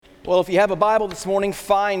Well, if you have a Bible this morning,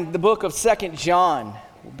 find the book of 2 John.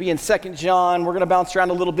 We'll be in 2 John. We're going to bounce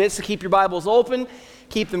around a little bit, so keep your Bibles open,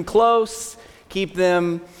 keep them close, keep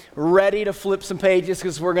them ready to flip some pages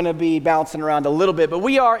because we're going to be bouncing around a little bit. But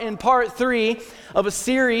we are in part 3 of a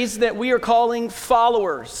series that we are calling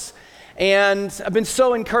Followers. And I've been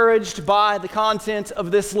so encouraged by the content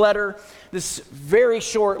of this letter, this very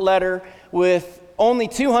short letter with only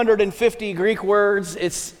 250 Greek words.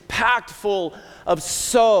 It's packed full of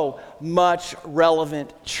so much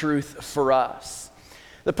relevant truth for us.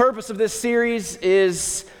 The purpose of this series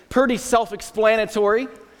is pretty self-explanatory.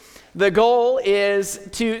 The goal is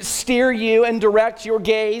to steer you and direct your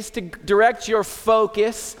gaze, to direct your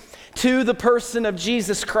focus to the person of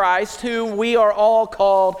Jesus Christ, who we are all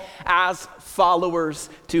called as followers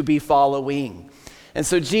to be following. And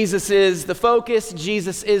so Jesus is the focus,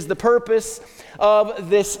 Jesus is the purpose of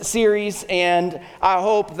this series, and I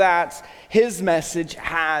hope that his message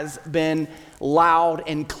has been loud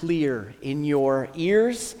and clear in your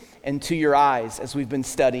ears and to your eyes as we've been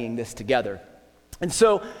studying this together. And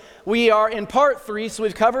so we are in part 3, so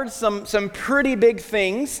we've covered some pretty big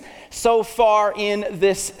things so far in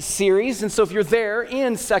this series. And so if you're there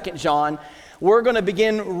in 2 John, we're going to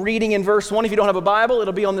begin reading in verse 1. If you don't have a Bible,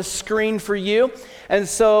 it'll be on the screen for you. And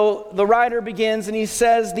so the writer begins and he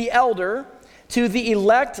says, "The elder to the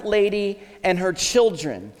elect lady and her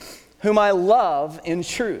children, whom I love in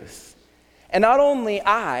truth. And not only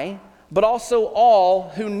I, but also all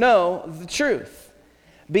who know the truth.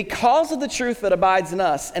 Because of the truth that abides in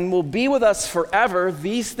us and will be with us forever,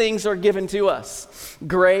 these things are given to us.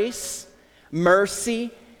 Grace,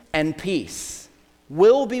 mercy, and peace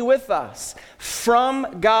will be with us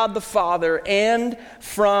from God the Father and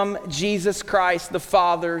from Jesus Christ, the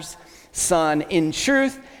Father's Son, in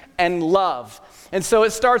truth and love." And so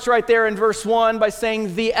it starts right there in verse 1 by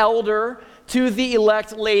saying, "The elder to the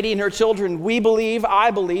elect lady and her children." I believe,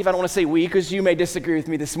 I don't want to say we because you may disagree with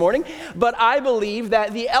me this morning, but I believe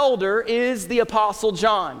that the elder is the Apostle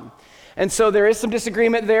John. And so there is some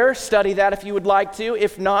disagreement there. Study that if you would like to.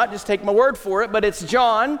 If not, just take my word for it. But it's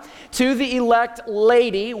John to the elect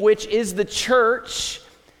lady, which is the church.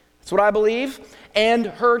 That's what I believe. And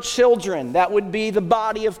her children. That would be the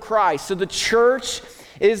body of Christ. So the church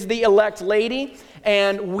is the elect lady,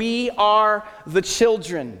 and we are the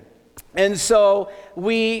children. And so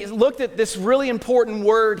we looked at this really important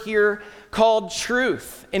word here called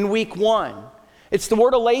truth in week 1. It's the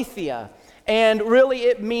word aletheia, and really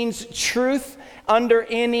it means truth under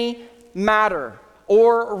any matter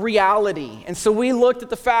or reality. And so we looked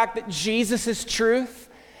at the fact that Jesus is truth,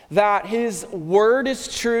 that his word is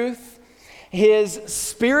truth, his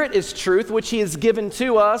Spirit is truth, which he has given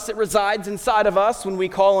to us. It resides inside of us when we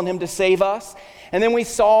call on him to save us. And then we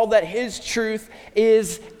saw that his truth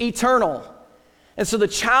is eternal. And so the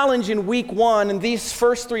challenge in week 1 and these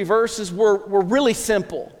first 3 verses were really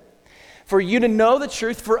simple. For you to know the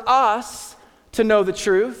truth, for us to know the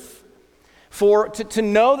truth, to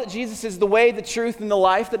know that Jesus is the way, the truth, and the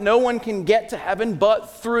life, that no one can get to heaven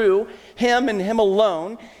but through him and him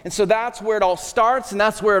alone. And so that's where it all starts and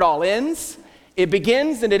that's where it all ends. It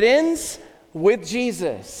begins and it ends with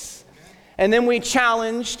Jesus. And then I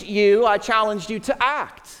challenged you to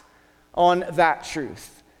act on that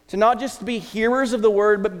truth. To not just be hearers of the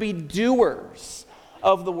word, but be doers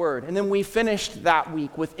of the word. And then we finished that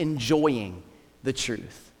week with enjoying the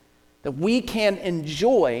truth. That we can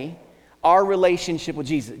enjoy our relationship with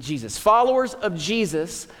Jesus. Followers of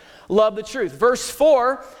Jesus love the truth. Verse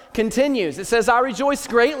 4 continues. It says, "I rejoice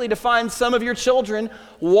greatly to find some of your children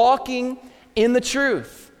walking in the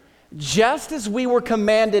truth, just as we were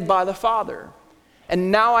commanded by the Father.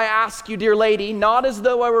 And now I ask you, dear lady, not as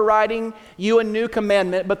though I were writing you a new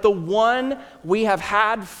commandment, but the one we have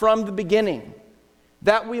had from the beginning,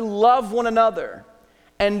 that we love one another.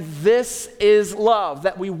 And this is love,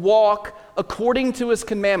 that we walk according to his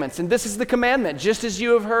commandments. And this is the commandment, just as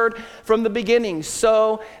you have heard from the beginning,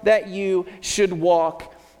 so that you should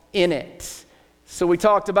walk in it." So we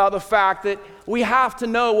talked about the fact that we have to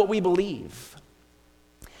know what we believe.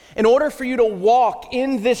 In order for you to walk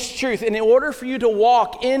in this truth, and in order for you to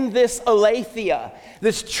walk in this aletheia,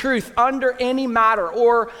 this truth under any matter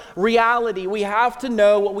or reality, we have to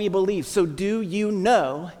know what we believe. So do you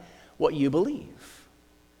know what you believe?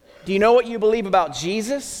 Do you know what you believe about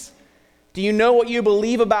Jesus? Do you know what you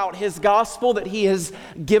believe about his gospel that he has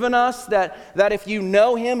given us, that if you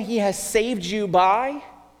know him, he has saved you by?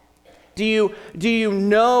 Do you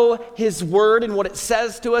know his word and what it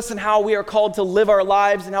says to us and how we are called to live our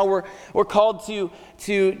lives and how we're called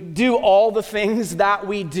to do all the things that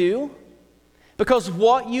we do? Because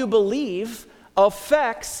what you believe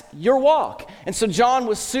affects your walk. And so John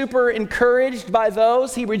was super encouraged by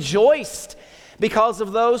those. He rejoiced because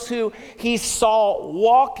of those who he saw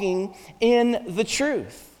walking in the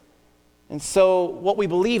truth. And so what we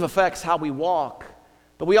believe affects how we walk.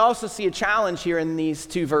 But we also see a challenge here in these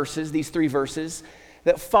three verses,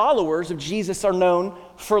 that followers of Jesus are known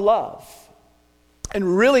for love.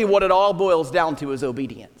 And really what it all boils down to is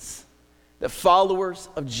obedience. That followers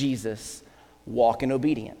of Jesus walk in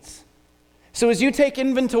obedience. So as you take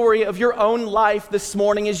inventory of your own life this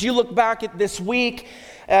morning, as you look back at this week,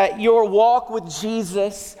 your walk with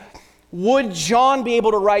Jesus, would John be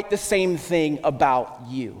able to write the same thing about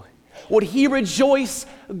you? Would he rejoice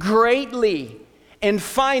greatly in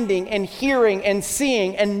finding and hearing and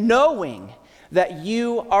seeing and knowing that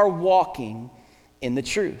you are walking in the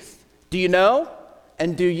truth? Do you know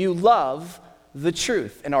and do you love the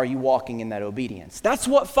truth? And are you walking in that obedience? That's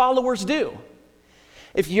what followers do.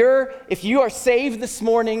 If you are saved this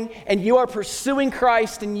morning and you are pursuing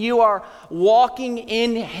Christ and you are walking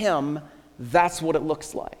in Him, that's what it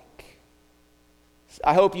looks like.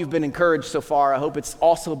 I hope you've been encouraged so far. I hope it's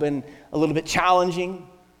also been a little bit challenging.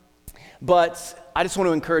 But I just want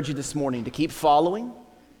to encourage you this morning to keep following,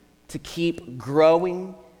 to keep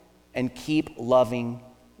growing, and keep loving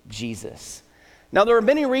Jesus. Now, there are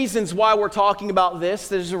many reasons why we're talking about this.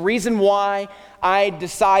 There's a reason why I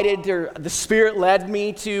decided, or the Spirit led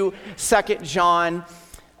me to 2 John,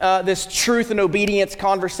 this truth and obedience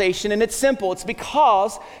conversation. And it's simple. It's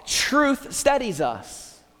because truth steadies us.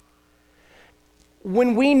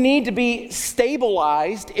 When we need to be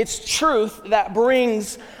stabilized, it's truth that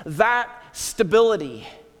brings that stability.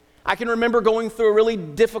 I can remember going through a really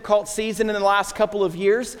difficult season in the last couple of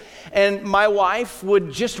years, and my wife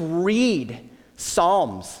would just read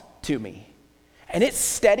Psalms to me, and it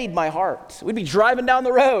steadied my heart. We'd be driving down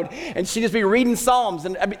the road, and she'd just be reading Psalms,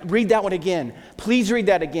 and I'd read that one again. Please read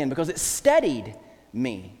that again, because it steadied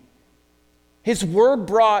me. His word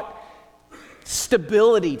brought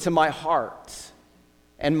stability to my heart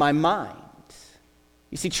and my mind.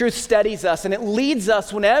 You see, truth steadies us, and it leads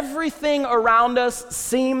us when everything around us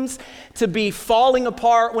seems to be falling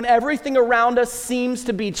apart, when everything around us seems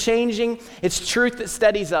to be changing. It's truth that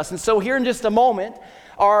steadies us. And so here in just a moment,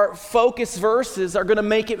 our focus verses are going to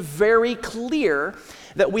make it very clear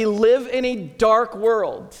that we live in a dark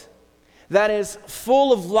world that is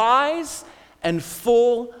full of lies and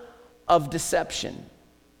full of deception.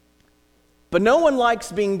 But no one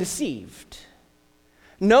likes being deceived.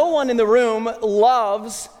 No one in the room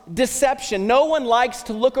loves deception. No one likes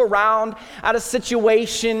to look around at a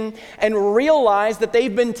situation and realize that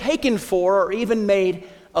they've been taken for or even made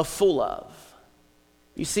a fool of.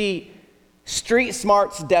 You see, street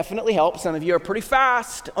smarts definitely help. Some of you are pretty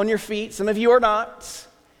fast on your feet. Some of you are not.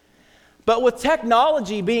 But with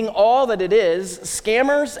technology being all that it is,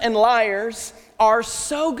 scammers and liars are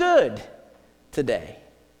so good today.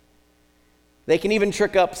 They can even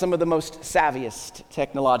trick up some of the most savviest,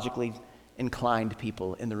 technologically inclined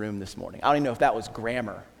people in the room this morning. I don't even know if that was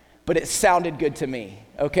grammar, but it sounded good to me,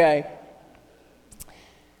 okay?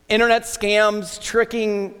 Internet scams,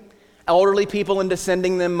 tricking elderly people into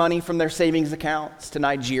sending them money from their savings accounts to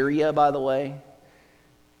Nigeria, by the way.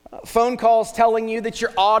 Phone calls telling you that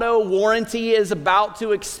your auto warranty is about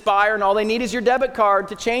to expire and all they need is your debit card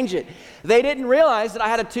to change it. They didn't realize that I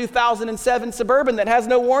had a 2007 Suburban that has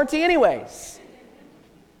no warranty anyways.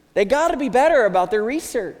 They got to be better about their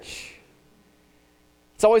research.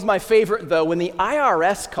 It's always my favorite, though, when the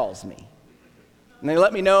IRS calls me and they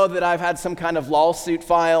let me know that I've had some kind of lawsuit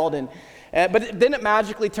filed, but then it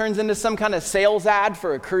magically turns into some kind of sales ad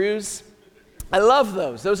for a cruise. I love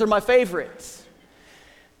those. Those are my favorites.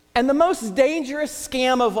 And the most dangerous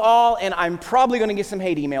scam of all, and I'm probably going to get some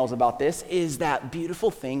hate emails about this, is that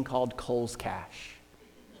beautiful thing called Kohl's Cash.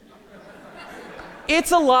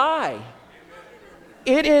 It's a lie.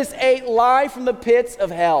 It is a lie from the pits of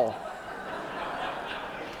hell.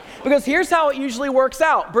 Because here's how it usually works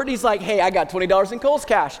out. Brittany's like, hey, I got $20 in Kohl's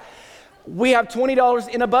Cash. We have $20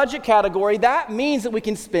 in a budget category. That means that we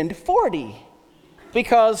can spend $40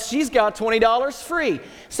 because she's got $20 free.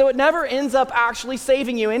 So it never ends up actually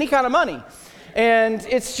saving you any kind of money. And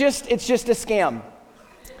it's just a scam.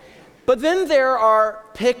 But then there are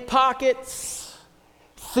pickpockets,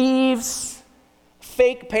 thieves,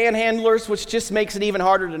 fake panhandlers, which just makes it even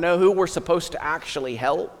harder to know who we're supposed to actually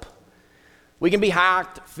help. We can be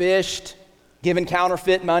hacked, phished, given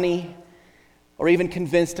counterfeit money, or even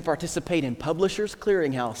convinced to participate in Publishers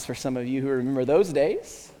Clearinghouse for some of you who remember those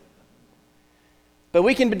days. But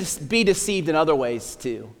we can be deceived in other ways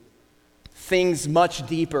too. Things much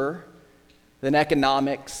deeper than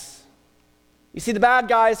economics, You see, the bad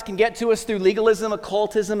guys can get to us through legalism,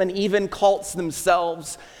 occultism, and even cults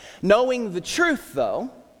themselves. Knowing the truth, though,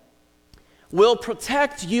 will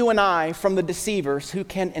protect you and I from the deceivers who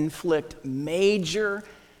can inflict major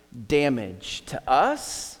damage to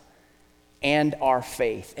us and our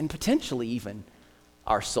faith, and potentially even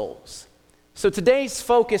our souls. So today's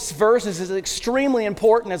focus verses is extremely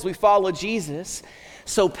important as we follow Jesus.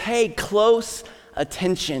 So pay close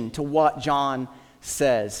attention to what John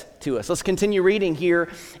says to us. Let's continue reading here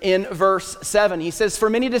in verse 7. He says, "For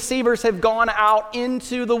many deceivers have gone out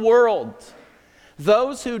into the world,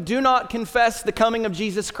 those who do not confess the coming of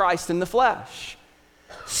Jesus Christ in the flesh.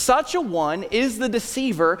 Such a one is the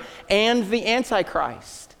deceiver and the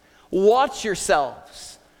Antichrist. Watch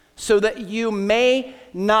yourselves so that you may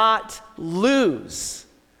not lose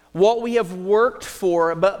what we have worked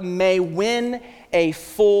for, but may win a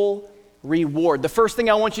full reward." The first thing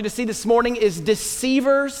I want you to see this morning is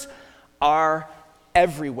deceivers are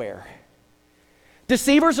everywhere.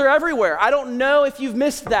 Deceivers are everywhere. I don't know if you've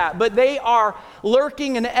missed that, but they are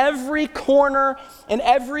lurking in every corner, in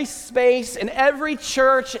every space, in every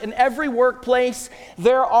church, in every workplace.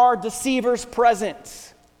 There are deceivers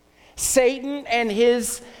present. Satan and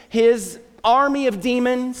his army of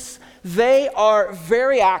demons, they are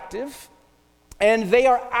very active, and they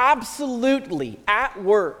are absolutely at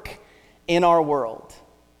work in our world.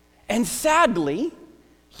 And sadly,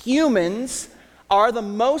 humans are the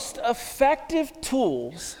most effective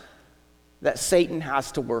tools that Satan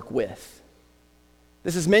has to work with.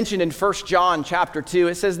 This is mentioned in 1 John chapter 2.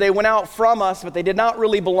 It says, "They went out from us, but they did not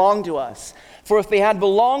really belong to us. For if they had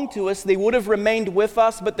belonged to us, they would have remained with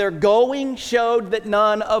us, but their going showed that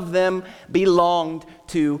none of them belonged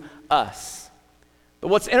to us." But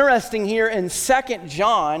what's interesting here in 2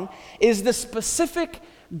 John is the specific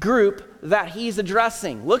group that he's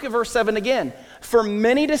addressing. Look at verse 7 again. "For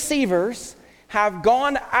many deceivers have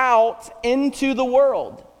gone out into the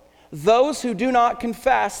world, those who do not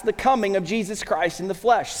confess the coming of Jesus Christ in the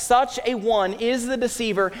flesh. Such a one is the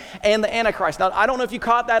deceiver and the Antichrist." Now, I don't know if you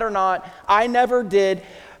caught that or not. I never did.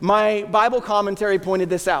 My Bible commentary pointed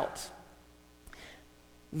this out.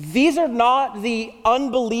 These are not the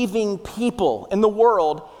unbelieving people in the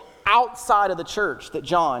world outside of the church that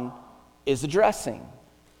John is addressing.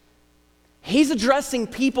 He's addressing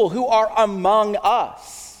people who are among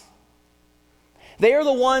us. They are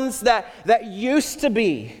the ones that used to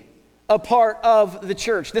be a part of the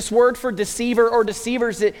church. This word for deceiver or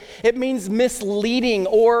deceivers, it means misleading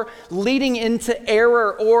or leading into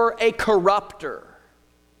error or a corrupter.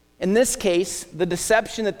 In this case, the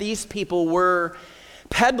deception that these people were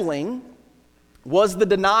peddling was the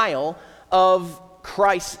denial of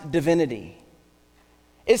Christ's divinity.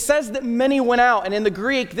 It says that many went out, and in the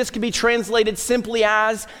Greek, this could be translated simply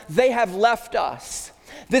as, "They have left us."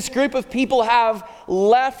 This group of people have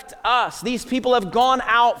left us. These people have gone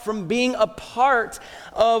out from being a part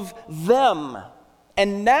of them,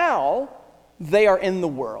 and now they are in the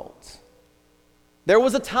world. There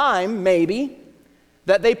was a time, maybe,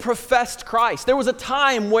 that they professed Christ. There was a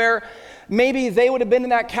time where maybe they would have been in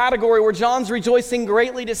that category where John's rejoicing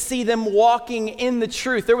greatly to see them walking in the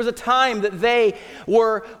truth. There was a time that they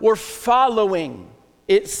were following,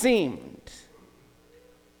 it seemed.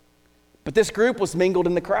 But this group was mingled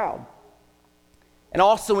in the crowd and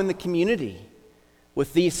also in the community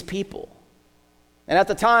with these people. And at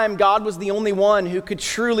the time, God was the only one who could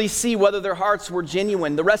truly see whether their hearts were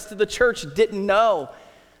genuine. The rest of the church didn't know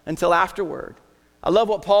until afterward. I love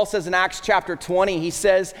what Paul says in Acts chapter 20. He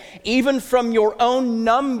says, "Even from your own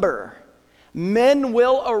number, men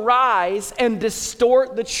will arise and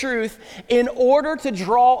distort the truth in order to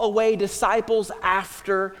draw away disciples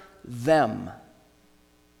after them."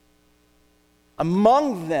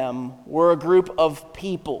 Among them were a group of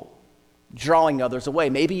people drawing others away.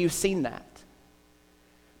 Maybe you've seen that.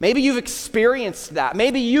 Maybe you've experienced that.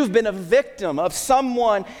 Maybe you've been a victim of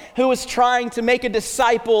someone who was trying to make a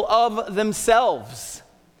disciple of themselves.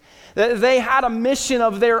 That they had a mission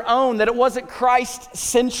of their own, that it wasn't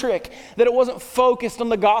Christ-centric, that it wasn't focused on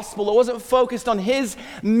the gospel, it wasn't focused on his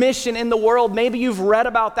mission in the world. Maybe you've read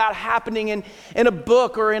about that happening in a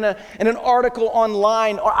book or in an article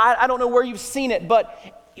online, or I don't know where you've seen it, but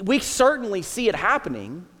we certainly see it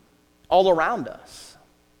happening all around us.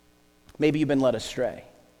 Maybe you've been led astray.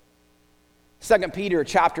 2 Peter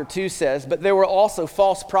chapter 2 says, "But there were also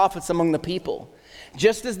false prophets among the people,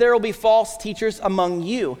 just as there will be false teachers among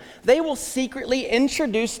you. They will secretly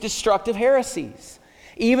introduce destructive heresies,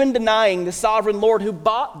 even denying the sovereign Lord who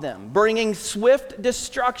bought them, bringing swift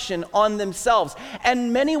destruction on themselves.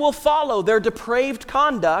 And many will follow their depraved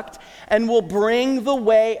conduct and will bring the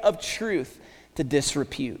way of truth to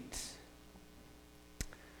disrepute."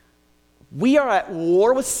 We are at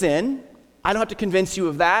war with sin. I don't have to convince you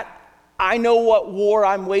of that. I know what war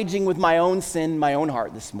I'm waging with my own sin, my own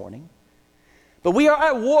heart this morning. But we are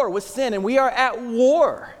at war with sin, and we are at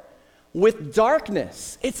war with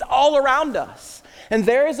darkness. It's all around us. And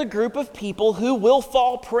there is a group of people who will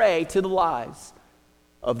fall prey to the lies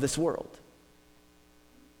of this world.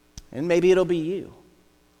 And maybe it'll be you.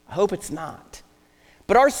 I hope it's not.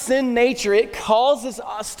 But our sin nature, it causes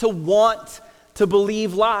us to want to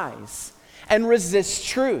believe lies and resist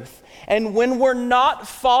truth. And when we're not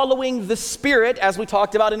following the Spirit, as we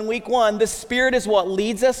talked about in week 1, the Spirit is what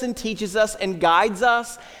leads us and teaches us and guides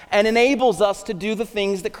us and enables us to do the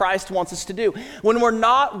things that Christ wants us to do. When we're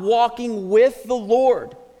not walking with the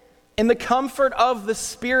Lord in the comfort of the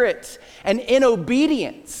Spirit and in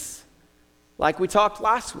obedience, like we talked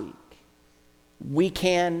last week, we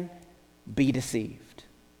can be deceived.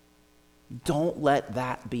 Don't let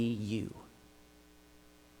that be you.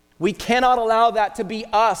 We cannot allow that to be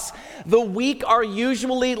us. The weak are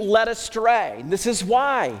usually led astray. This is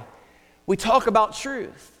why we talk about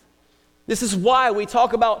truth. This is why we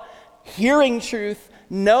talk about hearing truth,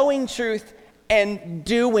 knowing truth, and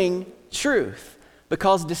doing truth.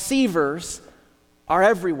 Because deceivers are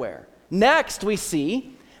everywhere. Next, we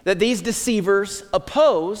see that these deceivers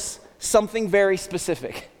oppose something very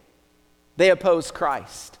specific. They oppose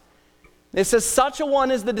Christ. It says, such a one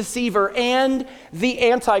is the deceiver and the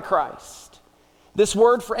antichrist. This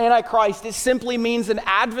word for antichrist, it simply means an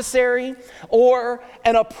adversary or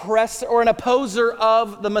an oppressor or an opposer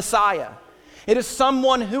of the Messiah. It is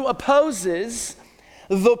someone who opposes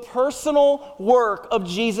the personal work of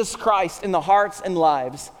Jesus Christ in the hearts and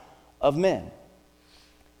lives of men.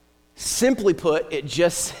 Simply put, it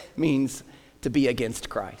just means to be against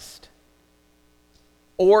Christ,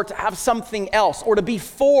 or to have something else, or to be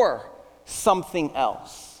for something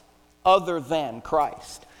else other than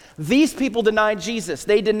Christ. These people denied Jesus.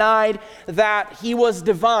 They denied that he was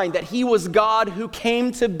divine, that he was God who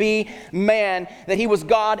came to be man, that he was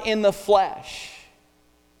God in the flesh.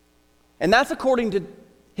 And that's according to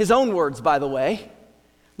his own words, by the way.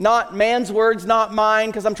 Not man's words, not mine,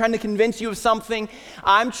 because I'm trying to convince you of something.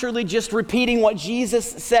 I'm truly just repeating what Jesus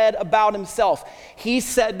said about himself. He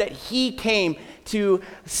said that he came to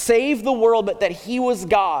save the world, but that he was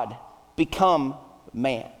God become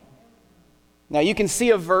man. Now you can see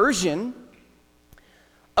a version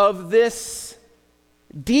of this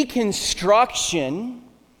deconstruction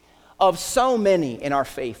of so many in our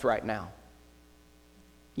faith right now.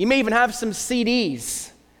 You may even have some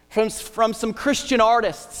CDs from some Christian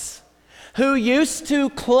artists who used to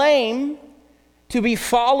claim to be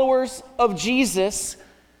followers of Jesus,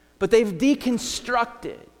 but they've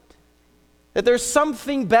deconstructed. That there's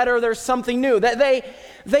something better, there's something new. That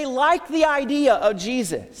they like the idea of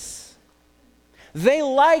Jesus. They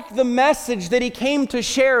like the message that he came to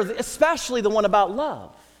share, especially the one about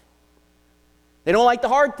love. They don't like the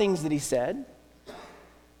hard things that he said.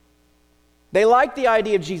 They like the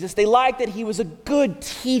idea of Jesus. They like that he was a good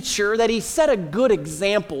teacher, that he set a good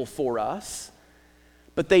example for us,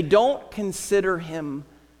 but they don't consider him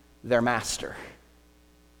their master.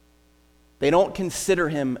 They don't consider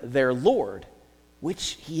him their Lord,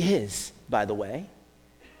 which he is, by the way.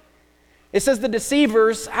 It says the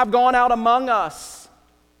deceivers have gone out among us.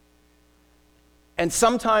 And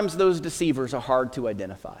sometimes those deceivers are hard to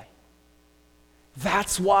identify.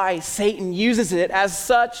 That's why Satan uses it as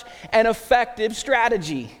such an effective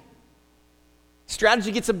strategy.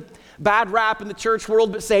 Strategy gets a bad rap in the church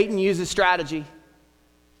world, but Satan uses strategy.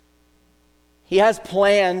 He has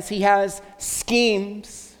plans, he has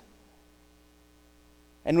schemes.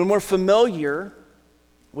 And when we're familiar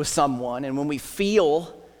with someone and when we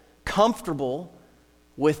feel comfortable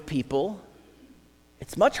with people,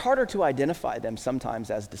 it's much harder to identify them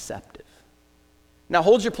sometimes as deceptive. Now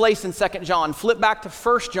hold your place in 2 John. Flip back to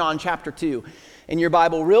 1 John chapter 2 in your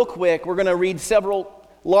Bible real quick. We're going to read several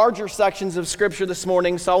larger sections of Scripture this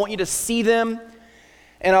morning, so I want you to see them.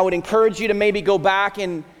 And I would encourage you to maybe go back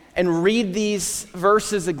and read these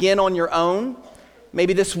verses again on your own.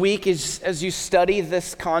 Maybe this week as you study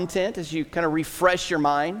this content, as you kind of refresh your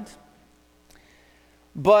mind.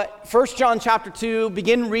 But 1 John chapter 2,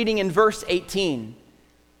 begin reading in verse 18.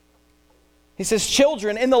 He says,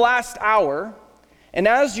 "Children, in the last hour, and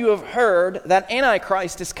as you have heard that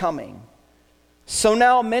Antichrist is coming, so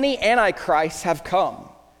now many Antichrists have come.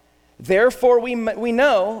 Therefore we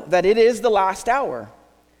know that it is the last hour.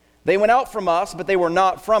 They went out from us, but they were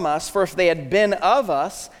not from us, for if they had been of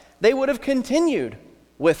us, they would have continued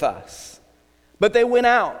with us. But they went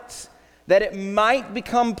out, that it might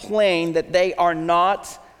become plain that they are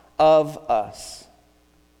not of us.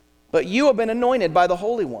 But you have been anointed by the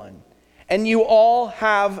Holy One, and you all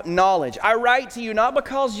have knowledge. I write to you not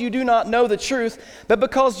because you do not know the truth, but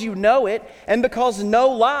because you know it, and because no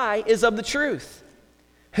lie is of the truth.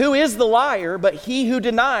 Who is the liar but he who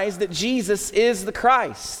denies that Jesus is the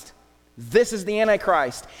Christ? This is the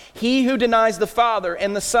Antichrist, he who denies the Father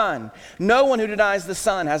and the Son. No one who denies the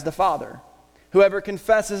Son has the Father. Whoever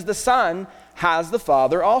confesses the Son has the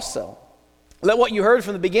Father also. Let what you heard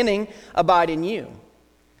from the beginning abide in you.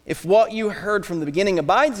 If what you heard from the beginning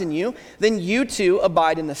abides in you, then you too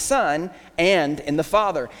abide in the Son and in the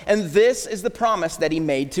Father. And this is the promise that he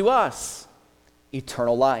made to us,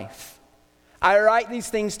 eternal life. I write these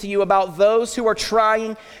things to you about those who are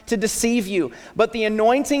trying to deceive you. But the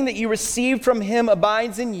anointing that you received from him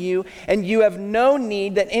abides in you, and you have no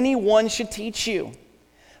need that anyone should teach you.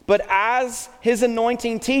 But as his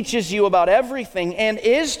anointing teaches you about everything and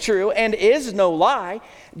is true and is no lie,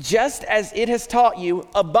 just as it has taught you,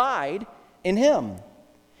 abide in him.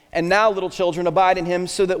 And now, little children, abide in him,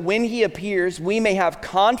 so that when he appears, we may have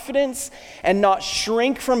confidence and not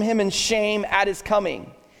shrink from him in shame at his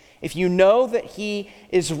coming. If you know that he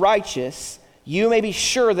is righteous, you may be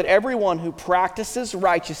sure that everyone who practices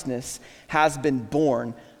righteousness has been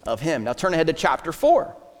born of him. Now turn ahead to chapter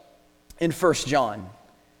 4 in 1 John.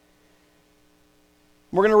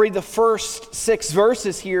 We're going to read the first 6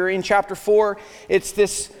 verses here in chapter 4. It's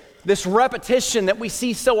this repetition that we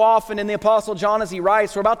see so often in the Apostle John as he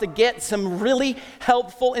writes. We're about to get some really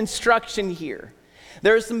helpful instruction here.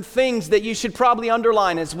 There are some things that you should probably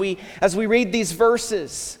underline as we read these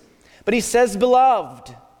verses. But he says,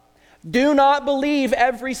 beloved, do not believe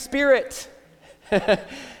every spirit.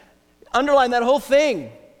 Underline that whole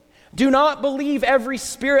thing. Do not believe every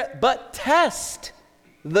spirit, but test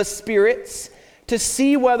the spirits to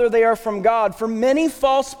see whether they are from God. For many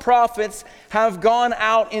false prophets have gone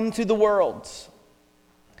out into the world.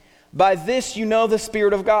 By this you know the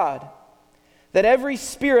Spirit of God, that every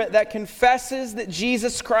spirit that confesses that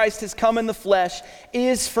Jesus Christ has come in the flesh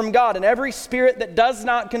is from God, and every spirit that does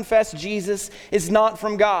not confess Jesus is not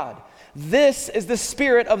from God. This is the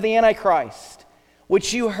spirit of the Antichrist,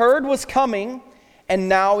 which you heard was coming and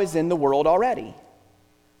now is in the world already.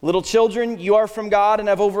 Little children, you are from God and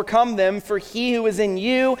have overcome them, for he who is in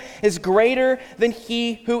you is greater than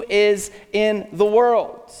he who is in the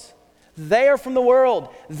world. They are from the world,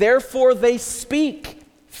 therefore they speak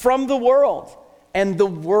from the world, and the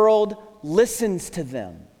world listens to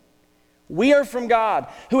them. We are from God.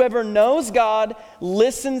 Whoever knows God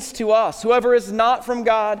listens to us. Whoever is not from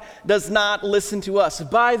God does not listen to us.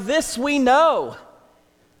 By this we know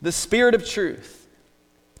the spirit of truth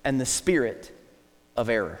and the spirit of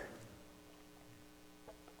error.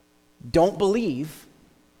 Don't believe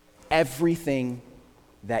everything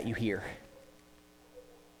that you hear.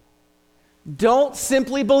 Don't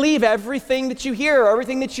simply believe everything that you hear, or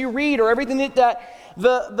everything that you read, or everything that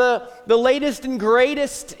the latest and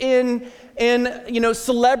greatest in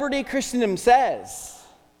celebrity Christendom says.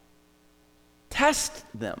 Test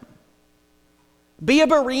them. Be a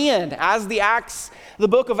Berean, as the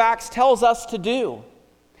book of Acts tells us to do.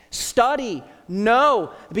 Study,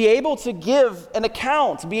 know, be able to give an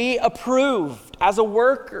account, be approved as a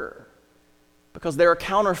worker, because there are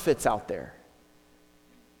counterfeits out there.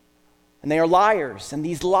 And they are liars, and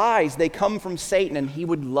these lies, they come from Satan, and he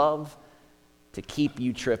would love to keep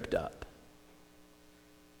you tripped up.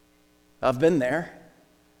 I've been there.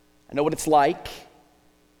 I know what it's like.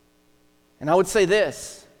 And I would say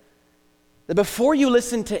this, that before you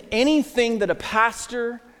listen to anything that a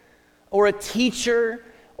pastor or a teacher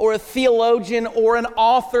or a theologian or an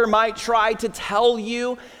author might try to tell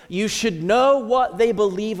you, you should know what they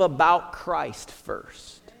believe about Christ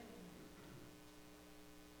first.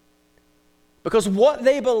 Because what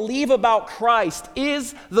they believe about Christ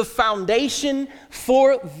is the foundation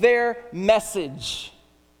for their message.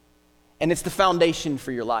 And it's the foundation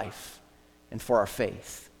for your life and for our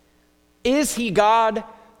faith. Is he God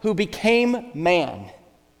who became man?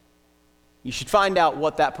 You should find out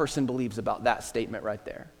what that person believes about that statement right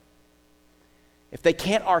there. If they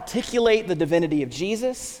can't articulate the divinity of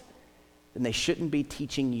Jesus, then they shouldn't be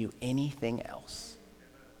teaching you anything else.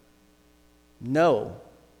 Know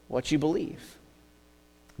what you believe.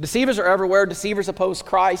 Deceivers are everywhere. Deceivers oppose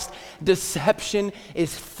Christ. Deception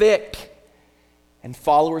is thick, and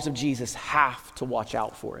followers of Jesus have to watch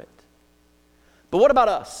out for it. But what about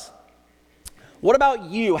us? What about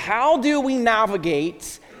you? How do we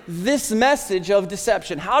navigate this message of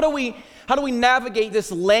deception? How do we navigate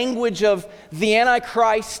this language of the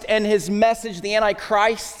Antichrist and his message, the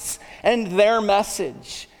Antichrists and their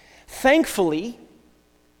message? Thankfully,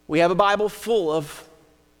 we have a Bible full of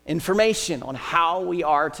information on how we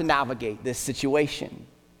are to navigate this situation.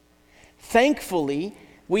 Thankfully,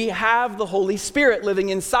 we have the Holy Spirit living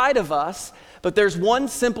inside of us, but there's one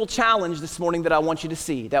simple challenge this morning that I want you to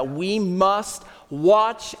see, that we must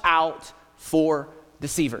watch out for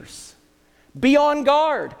deceivers. Be on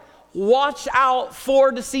guard. Watch out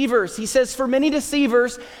for deceivers. He says, for many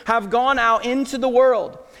deceivers have gone out into the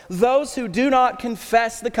world, those who do not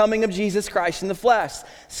confess the coming of Jesus Christ in the flesh.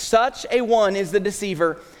 Such a one is the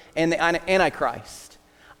deceiver and the Antichrist.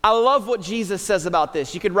 I love what Jesus says about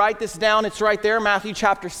this. You could write this down. It's right there, Matthew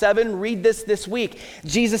chapter 7. Read this week.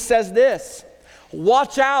 Jesus says this,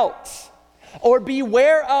 watch out or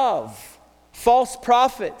beware of false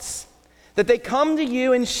prophets, that they come to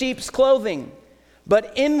you in sheep's clothing,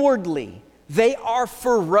 but inwardly they are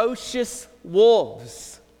ferocious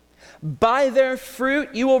wolves. By their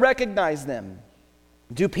fruit you will recognize them.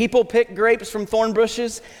 Do people pick grapes from thorn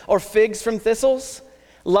bushes or figs from thistles?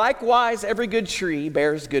 Likewise, every good tree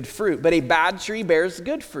bears good fruit, but a bad tree bears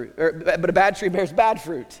good fruit. But a bad tree bears bad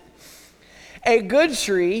fruit. A good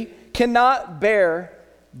tree cannot bear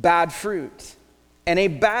bad fruit, and a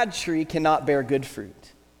bad tree cannot bear good fruit.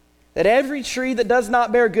 That every tree that does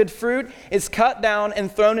not bear good fruit is cut down and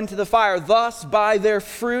thrown into the fire. Thus, by their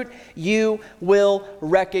fruit, you will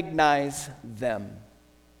recognize them.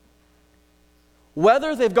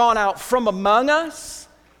 Whether they've gone out from among us,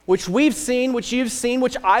 which we've seen, which you've seen,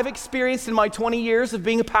 which I've experienced in my 20 years of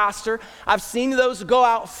being a pastor, I've seen those go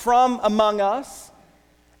out from among us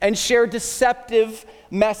and share deceptive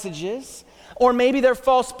messages. Or maybe they're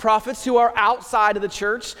false prophets who are outside of the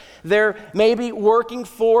church. They're maybe working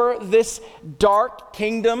for this dark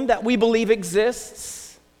kingdom that we believe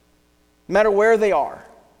exists. No matter where they are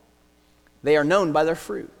known by their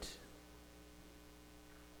fruit.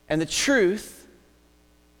 And the truth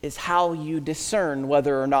is how you discern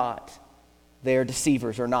whether or not they are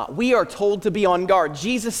deceivers or not. We are told to be on guard.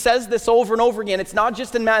 Jesus says this over and over again. It's not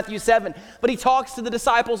just in Matthew 7, but he talks to the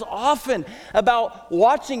disciples often about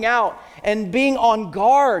watching out and being on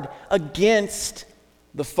guard against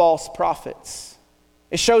the false prophets.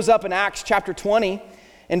 It shows up in Acts chapter 20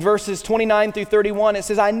 in verses 29 through 31. It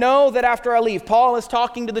says, I know that after I leave, Paul is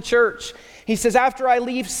talking to the church. He says, after I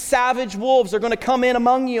leave, savage wolves are going to come in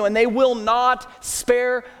among you, and they will not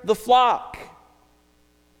spare the flock.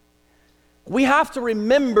 We have to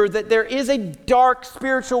remember that there is a dark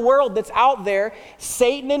spiritual world that's out there.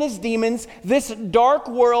 Satan and his demons, this dark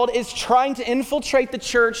world is trying to infiltrate the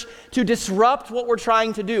church to disrupt what we're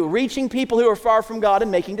trying to do, reaching people who are far from God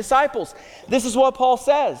and making disciples. This is what Paul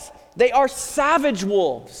says. They are savage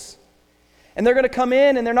wolves. And they're going to come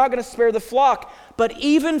in and they're not going to spare the flock. But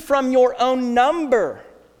even from your own number,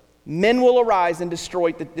 men will arise and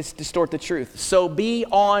distort the truth. So be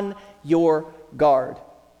on your guard.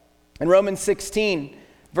 In Romans 16,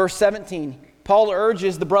 verse 17, Paul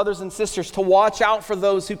urges the brothers and sisters to watch out for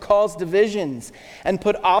those who cause divisions and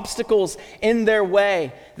put obstacles in their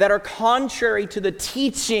way that are contrary to the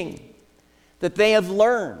teaching that they have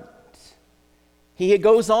learned. He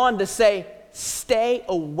goes on to say, stay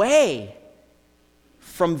away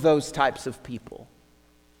from those types of people.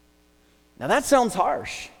 Now that sounds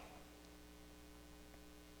harsh,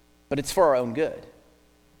 but it's for our own good.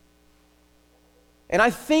 And I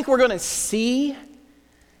think we're going to see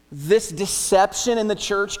this deception in the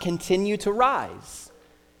church continue to rise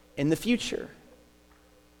in the future.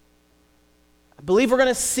 I believe we're going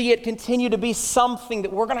to see it continue to be something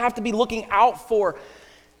that we're going to have to be looking out for,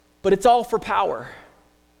 but it's all for power.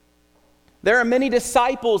 There are many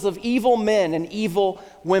disciples of evil men and evil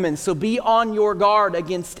women, so be on your guard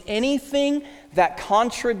against anything that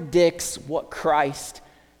contradicts what Christ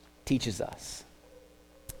teaches us.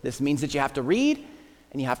 This means that you have to read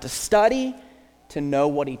and you have to study to know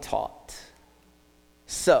what he taught.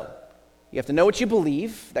 So, you have to know what you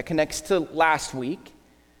believe. That connects to last week.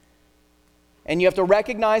 And you have to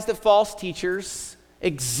recognize that false teachers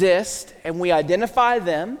exist, and we identify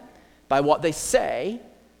them by what they say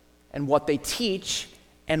and what they teach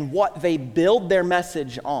and what they build their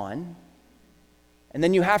message on. And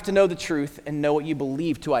then you have to know the truth and know what you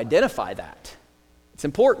believe to identify that. It's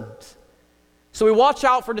important. So we watch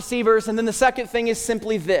out for deceivers, and then the second thing is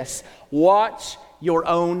simply this: watch your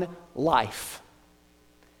own life.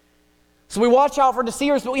 So we watch out for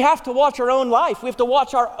deceivers, but we have to watch our own life. We have to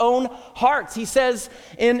watch our own hearts. He says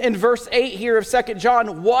in verse 8 here of 2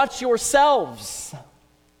 John, watch yourselves.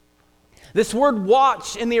 This word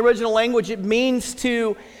watch in the original language, it means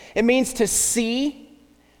to see,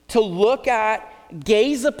 to look at,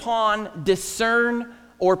 gaze upon, discern,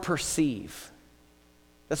 or perceive.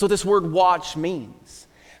 That's what this word watch means.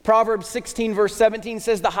 Proverbs 16 verse 17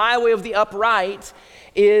 says, the highway of the upright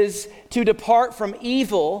is to depart from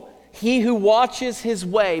evil he who watches his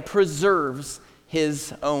way preserves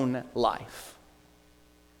his own life.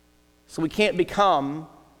 So we can't become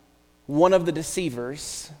one of the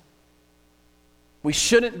deceivers. We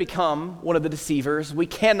shouldn't become one of the deceivers. We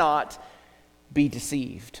cannot be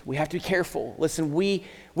deceived. We have to be careful. Listen, we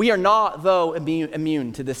are not, though,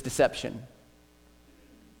 immune to this deception.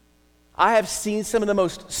 I have seen some of the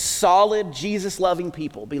most solid, Jesus-loving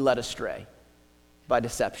people be led astray by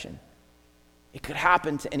deception. It could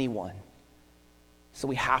happen to anyone. So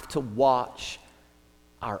we have to watch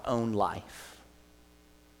our own life.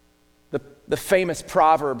 The famous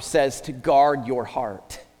proverb says to guard your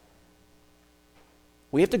heart.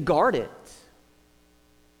 We have to guard it.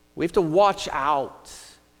 We have to watch out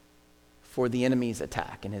for the enemy's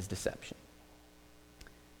attack and his deception.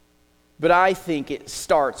 But I think it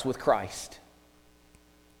starts with Christ.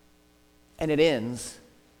 And it ends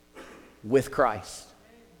with Christ.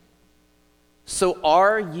 So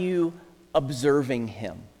are you observing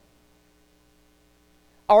him?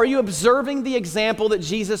 Are you observing the example that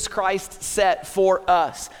Jesus Christ set for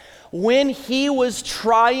us? When he was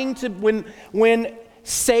trying to, when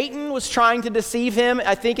Satan was trying to deceive him,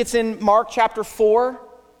 I think it's in Mark chapter 4,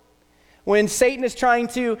 when Satan is trying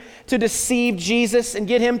to deceive Jesus and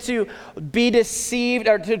get him to be deceived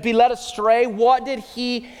or to be led astray, what did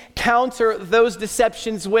he counter those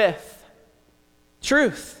deceptions with?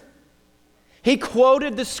 Truth. He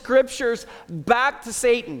quoted the scriptures back to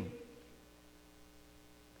Satan.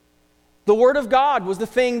 The word of God was the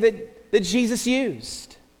thing that Jesus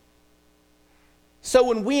used. So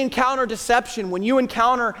when we encounter deception, when you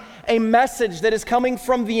encounter a message that is coming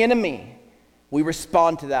from the enemy, we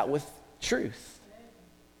respond to that with truth.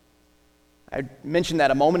 I mentioned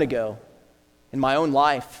that a moment ago in my own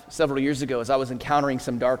life several years ago as I was encountering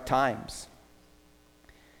some dark times.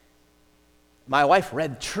 My wife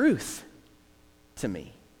read truth to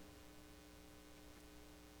me.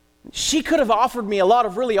 She could have offered me a lot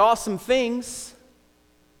of really awesome things,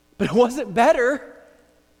 but it wasn't better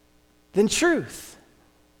than truth.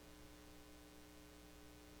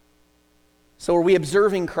 So are we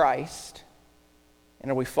observing Christ,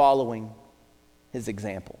 and are we following his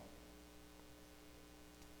example?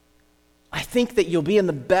 I think that you'll be in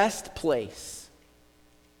the best place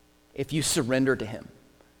if you surrender to him,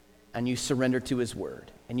 and you surrender to his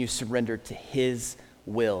word, and you surrender to his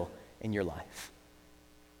will in your life.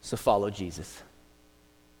 So follow Jesus.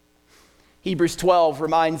 Hebrews 12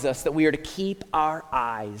 reminds us that we are to keep our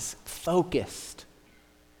eyes focused,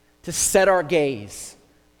 to set our gaze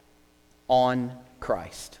on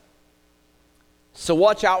Christ. So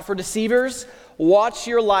watch out for deceivers, watch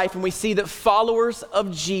your life, and we see that followers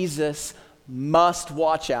of Jesus must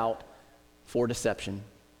watch out for deception.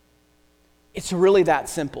 It's really that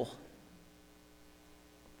simple.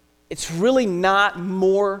 It's really not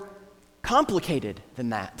more complicated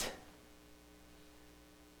than that.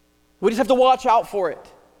 We just have to watch out for it.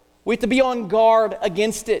 We have to be on guard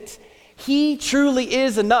against it. He truly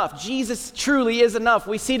is enough. Jesus truly is enough.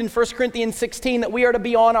 We see it in 1 Corinthians 16 that we are to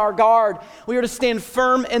be on our guard. We are to stand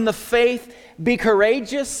firm in the faith, be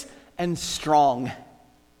courageous and strong.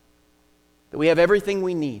 That we have everything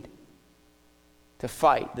we need to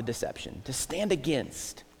fight the deception, to stand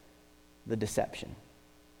against the deception.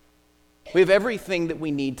 We have everything that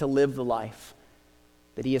we need to live the life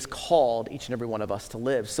that he has called each and every one of us to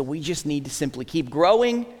live. So we just need to simply keep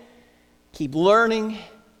growing, keep learning,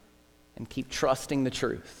 and keep trusting the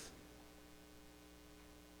truth.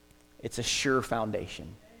 It's a sure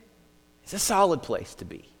foundation. It's a solid place to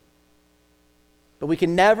be. But we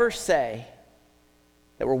can never say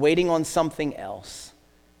that we're waiting on something else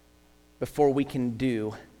before we can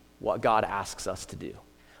do what God asks us to do.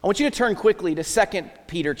 I want you to turn quickly to 2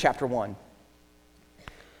 Peter chapter 1.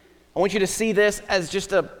 I want you to see this as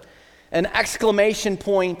just an exclamation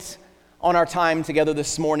point on our time together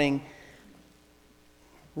this morning.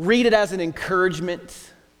 Read it as an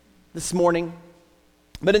encouragement this morning.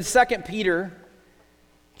 But in 2 Peter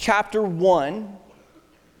chapter 1,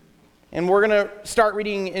 and we're going to start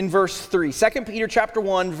reading in verse 3. 2 Peter chapter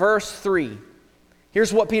 1, verse 3.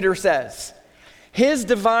 Here's what Peter says. His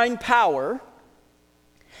divine power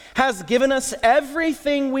has given us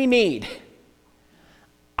everything we need.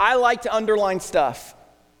 I like to underline stuff.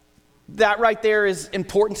 That right there is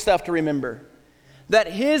important stuff to remember. That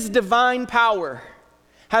his divine power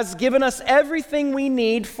has given us everything we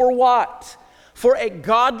need for what? For a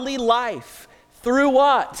godly life. Through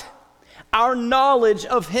what? Our knowledge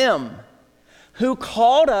of him who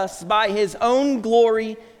called us by his own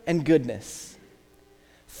glory and goodness.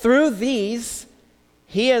 Through these,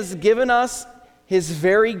 he has given us his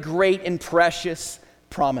very great and precious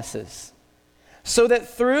promises, so that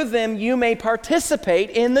through them you may participate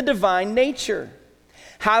in the divine nature,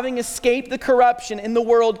 having escaped the corruption in the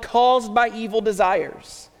world caused by evil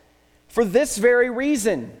desires. For this very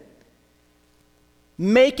reason,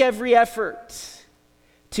 make every effort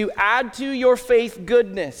to add to your faith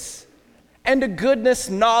goodness, and to goodness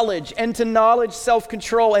knowledge, and to knowledge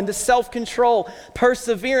self-control, and to self-control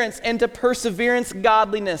perseverance, and to perseverance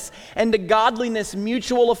godliness, and to godliness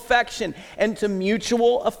mutual affection, and to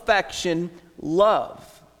mutual affection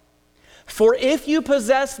love. For if you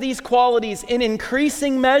possess these qualities in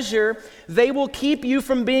increasing measure, they will keep you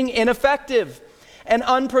from being ineffective and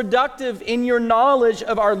unproductive in your knowledge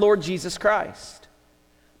of our Lord Jesus Christ.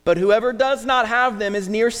 But whoever does not have them is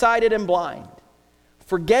nearsighted and blind,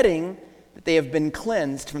 forgetting that they have been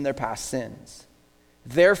cleansed from their past sins.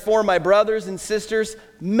 Therefore, my brothers and sisters,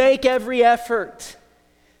 make every effort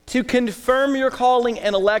to confirm your calling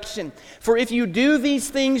and election. For if you do these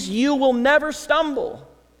things, you will never stumble,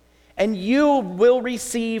 and you will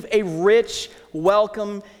receive a rich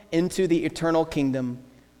welcome into the eternal kingdom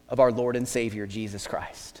of our Lord and Savior, Jesus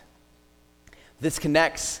Christ. This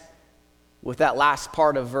connects with that last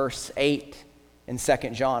part of verse 8 in 2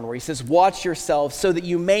 John, where he says, watch yourselves so that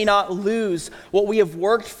you may not lose what we have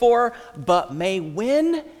worked for, but may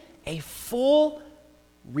win a full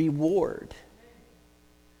reward.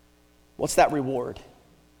 What's that reward?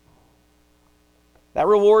 That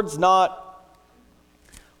reward's not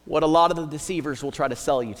what a lot of the deceivers will try to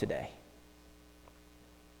sell you today.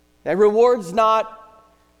 That reward's not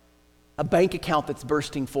a bank account that's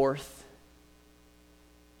bursting forth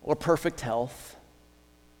or perfect health.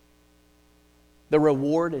 The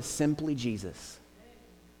reward is simply Jesus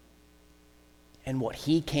and what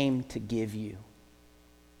he came to give you.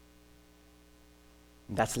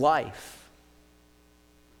 That's life.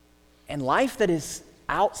 And life that is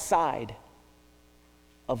outside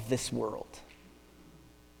of this world.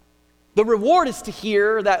 The reward is to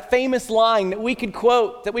hear that famous line that we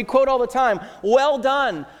quote all the time. Well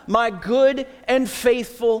done, my good and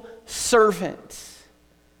faithful servant.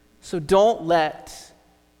 So don't let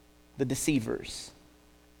the deceivers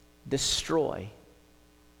destroy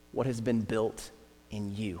what has been built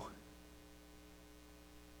in you.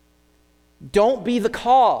 Don't be the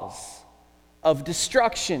cause of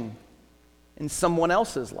destruction in someone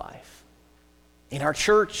else's life, in our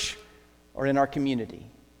church or in our community.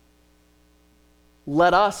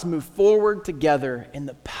 Let us move forward together in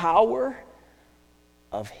the power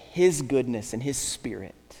of his goodness and his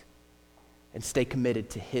spirit and stay committed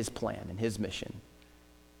to his plan and his mission.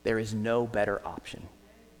 There is no better option.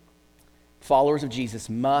 Followers of Jesus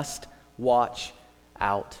must watch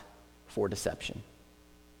out for deception.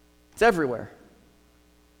 It's everywhere,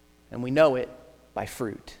 and we know it by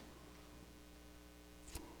fruit.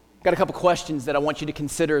 Got a couple questions that I want you to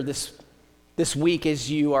consider this week as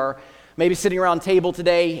you are maybe sitting around a table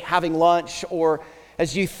today having lunch, or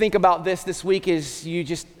as you think about this week as you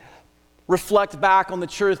just reflect back on the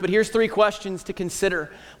truth. But here's 3 questions to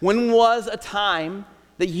consider. When was a time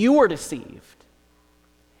that you were deceived?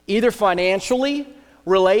 Either financially,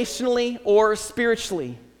 relationally, or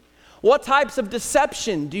spiritually. What types of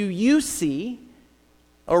deception do you see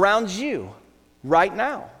around you right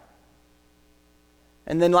now?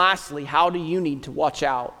 And then lastly, how do you need to watch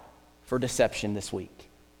out for deception this week?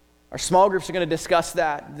 Our small groups are going to discuss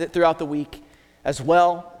that throughout the week as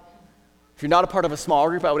well. If you're not a part of a small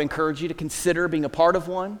group, I would encourage you to consider being a part of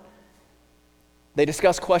one. They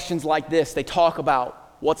discuss questions like this. They talk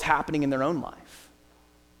about what's happening in their own life,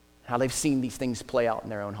 how they've seen these things play out in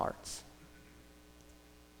their own hearts.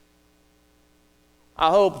 I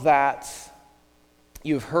hope that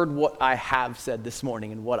you've heard what I have said this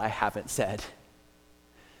morning and what I haven't said.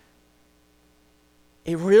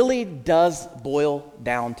 It really does boil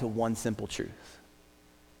down to one simple truth.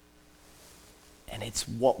 And it's,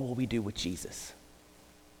 what will we do with Jesus?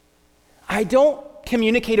 I don't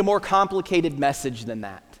communicate a more complicated message than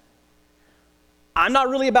that. I'm not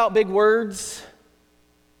really about big words.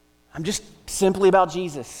 I'm just simply about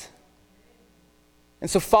Jesus. And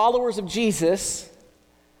so followers of Jesus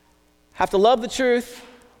have to love the truth,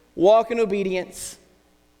 walk in obedience,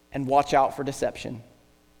 and watch out for deception.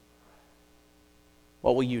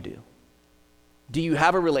 What will you do? Do you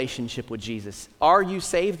have a relationship with Jesus? Are you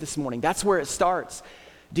saved this morning? That's where it starts.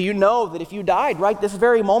 Do you know that if you died right this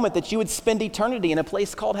very moment that you would spend eternity in a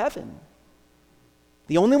place called heaven?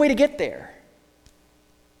 The only way to get there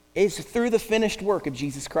is through the finished work of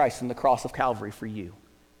Jesus Christ on the cross of Calvary for you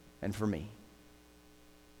and for me.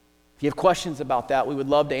 If you have questions about that, we would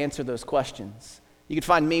love to answer those questions. You could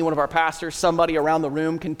find me, one of our pastors, somebody around the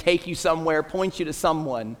room can take you somewhere, point you to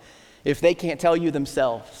someone if they can't tell you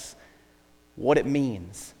themselves what it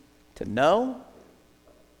means to know,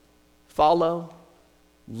 follow,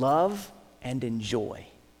 love, and enjoy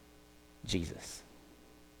Jesus.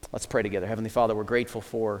 Let's pray together. Heavenly Father, we're grateful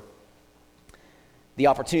for the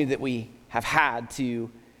opportunity that we have had to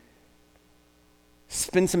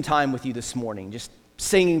spend some time with you this morning, just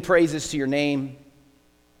singing praises to your name,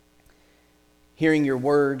 hearing your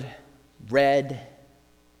word read,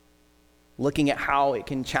 looking at how it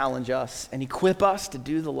can challenge us and equip us to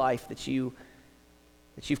do the life that you've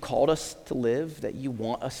called us to live, that you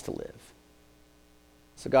want us to live.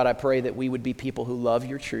 So God, I pray that we would be people who love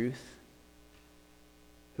your truth,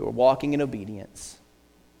 who are walking in obedience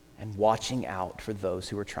and watching out for those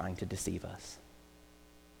who are trying to deceive us.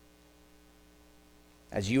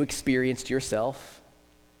 As you experienced yourself,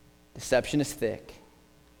 deception is thick.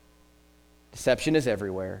 Deception is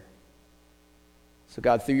everywhere. So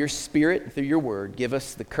God, through your Spirit and through your word, give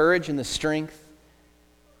us the courage and the strength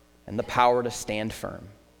and the power to stand firm.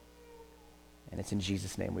 And it's in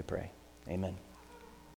Jesus' name we pray. Amen.